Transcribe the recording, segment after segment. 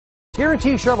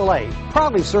Guaranty Chevrolet,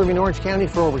 proudly serving Orange County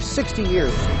for over 60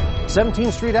 years.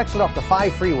 17th Street exit off the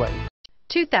 5 freeway.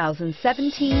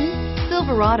 2017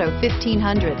 Silverado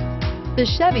 1500. The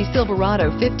Chevy Silverado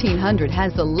 1500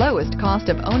 has the lowest cost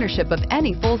of ownership of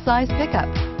any full-size pickup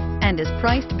and is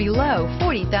priced below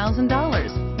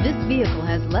 $40,000. This vehicle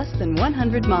has less than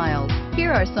 100 miles.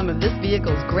 Here are some of this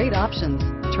vehicle's great options: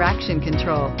 traction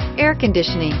control, air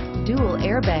conditioning, dual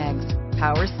airbags,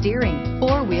 power steering,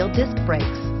 four-wheel disc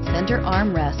brakes, center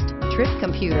armrest, trip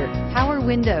computer, power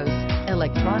windows,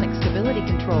 electronic stability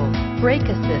control, brake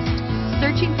assist.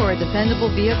 Searching for a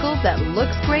dependable vehicle that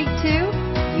looks great too?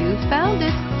 You found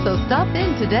it, so stop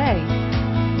in today.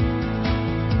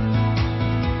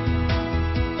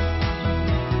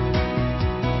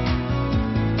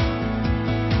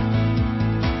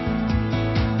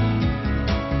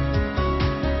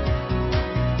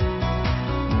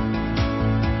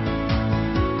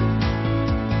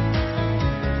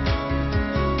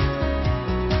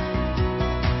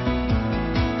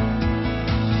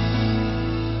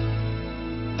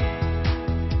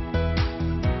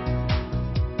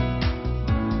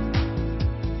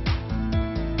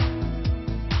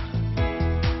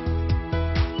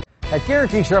 At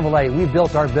Guaranty Chevrolet, we've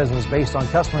built our business based on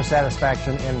customer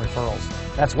satisfaction and referrals.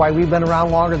 That's why we've been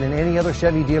around longer than any other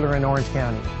Chevy dealer in Orange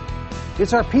County.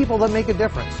 It's our people that make a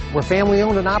difference. We're family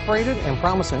owned and operated and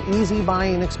promise an easy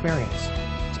buying experience.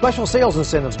 Special sales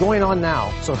incentives going on now,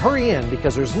 so hurry in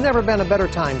because there's never been a better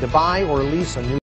time to buy or lease a new